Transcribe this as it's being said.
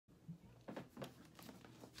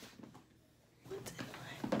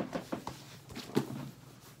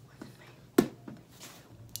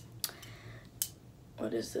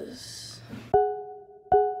What is this?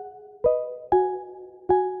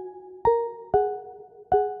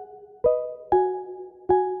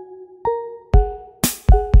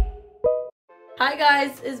 Hi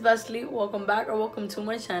guys, it's Wesley. Welcome back or welcome to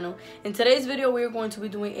my channel. In today's video, we are going to be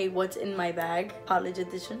doing a what's in my bag college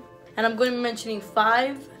edition. And I'm going to be mentioning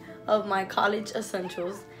 5 of my college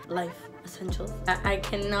essentials, life essentials, that I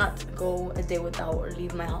cannot go a day without or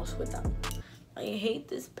leave my house without. I hate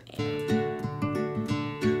this pen.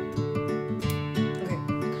 Okay.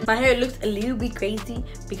 My hair looked a little bit crazy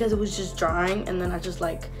because it was just drying, and then I just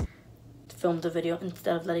like filmed the video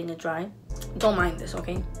instead of letting it dry. Don't mind this,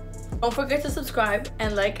 okay? Don't forget to subscribe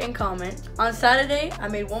and like and comment. On Saturday, I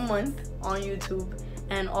made 1 month on YouTube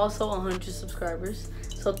and also 100 subscribers.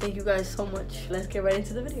 So thank you guys so much. Let's get right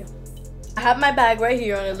into the video. I have my bag right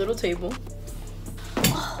here on a little table.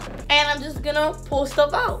 And I'm just gonna pull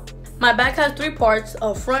stuff out. My bag has 3 parts: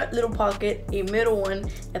 a front little pocket, a middle one,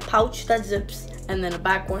 a pouch that zips, and then a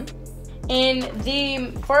back one. In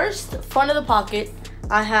the first front of the pocket,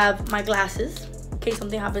 I have my glasses in case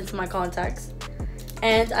something happens to my contacts.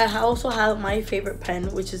 And I also have my favorite pen,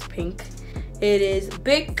 which is pink. It is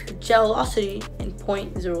Bic Gelosity in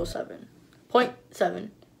 0.07.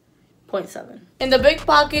 0.7. In the big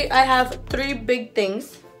pocket, I have 3 big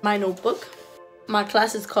things. My notebook. My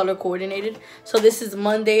class is color coordinated. So this is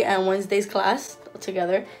Monday and Wednesday's class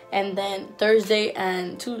together. And then Thursday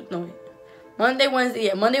and Monday,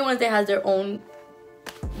 Wednesday has their own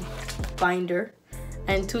binder.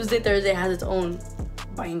 And Tuesday, Thursday has its own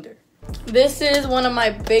binder. This is one of my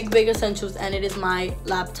big essentials, and it is my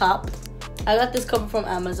laptop. I got this cover from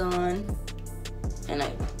Amazon, and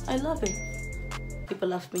I love it. People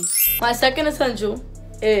love me. My second essential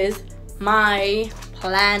is my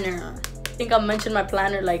planner. I think I've mentioned my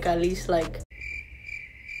planner like at least like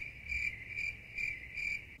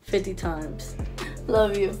 50 times.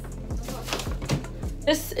 Love you.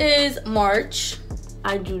 This is March.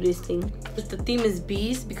 I do this thing. The theme is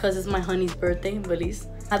bees because it's my honey's birthday, Belize.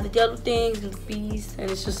 I have the yellow things and the bees, and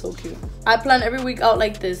it's just so cute. I plan every week out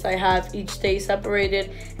like this. I have each day separated,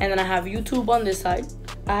 and then I have YouTube on this side.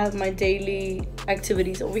 I have my daily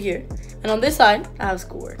activities over here. And on this side, I have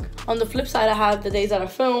schoolwork. On the flip side, I have the days that I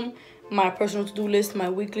film, my personal to-do list, my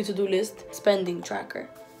weekly to-do list, spending tracker.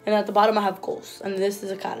 And at the bottom, I have goals, and this is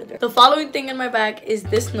a calendar. The following thing in my bag is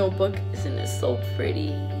this notebook. Isn't it so pretty?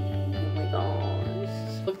 Oh my gosh.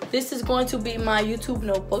 This is going to be my YouTube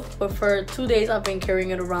notebook, but for 2 days, I've been carrying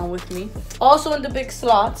it around with me. Also in the big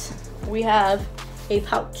slots, we have a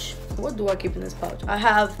pouch. What do I keep in this pouch? I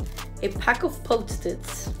have a pack of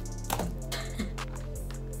Post-its,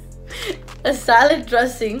 a salad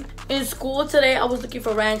dressing. In school today, I was looking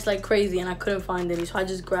for ranch like crazy, and I couldn't find any, so I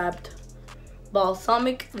just grabbed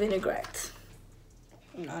balsamic vinaigrette,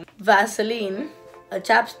 Vaseline, a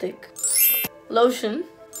chapstick, lotion,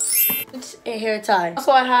 a hair tie.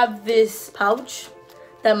 Also, I have this pouch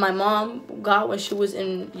that my mom got when she was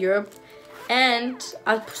in Europe, and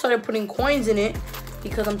I started putting coins in it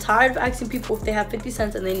because I'm tired of asking people if they have 50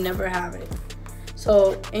 cents and they never have it.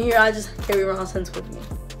 So in here, I just carry around cents with me.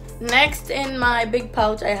 Next, in my big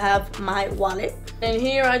pouch, I have my wallet. And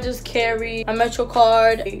here I just carry a Metro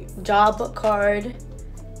card, a job card,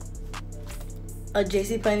 a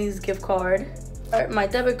JCPenney's gift card, my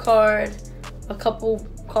debit card, a couple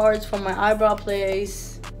cards from my eyebrow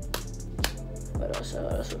place. What else?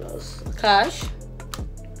 Cash.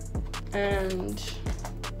 And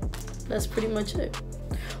that's pretty much it.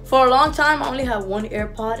 For a long time, I only had 1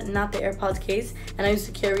 AirPod, not the AirPods case, and I used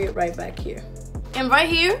to carry it right back here. And right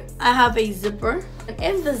here, I have a zipper. And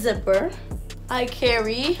in the zipper, I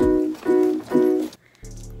carry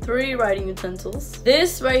 3 writing utensils.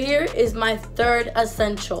 This right here is my 3rd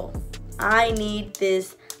essential. I need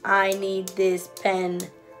this pen.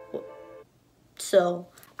 So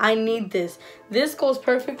I need this. This goes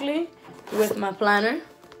perfectly with my planner.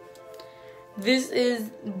 This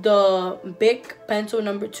is the Bic pencil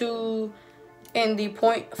number 2 in the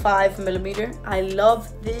 0.5 millimeter. I love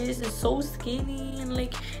this. It's so skinny and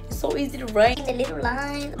like it's so easy to write the little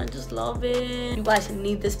lines. I just love it. You guys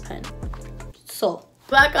need this pen. So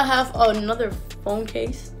back, I have another phone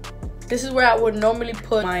case. This is where I would normally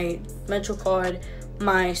put my Metro card,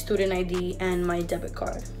 my student ID, and my debit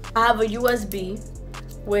card. I have a USB,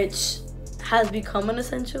 which has become an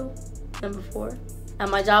essential, number 4. At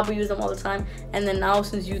my job, we use them all the time. And then now,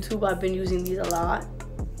 since YouTube, I've been using these a lot.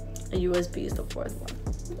 A USB is the 4th one.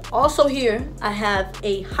 Also here, I have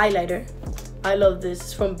a highlighter. I love this.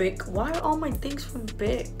 It's from Bic. Why are all my things from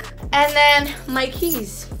Bic? And then my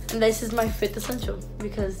keys. And this is my 5th essential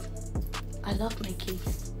because I love my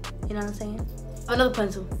keys. You know what I'm saying? Another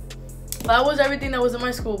pencil. that was everything that was in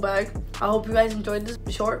my school bag. I hope you guys enjoyed this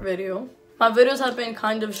short video. My videos have been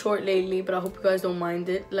kind of short lately, but I hope you guys don't mind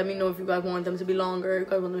it. Let me know if you guys want them to be longer, if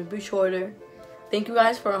you guys want them to be shorter. Thank you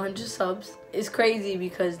guys for 100 subs. It's crazy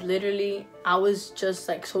because literally I was just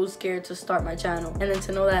like so scared to start my channel. And then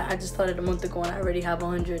to know that I just started a month ago and I already have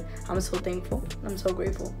 100. I'm so thankful. I'm so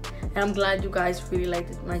grateful. And I'm glad you guys really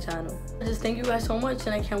liked my channel. I just thank you guys so much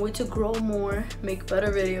and I can't wait to grow more, make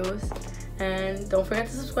better videos. And don't forget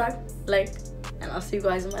to subscribe, like, and I'll see you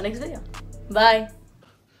guys in my next video. Bye.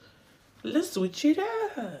 Let's switch it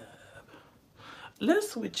up.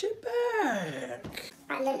 Let's switch it back.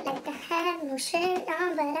 I look like I have no shirt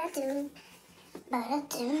on, but I do. But I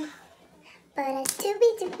do. But I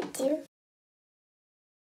do.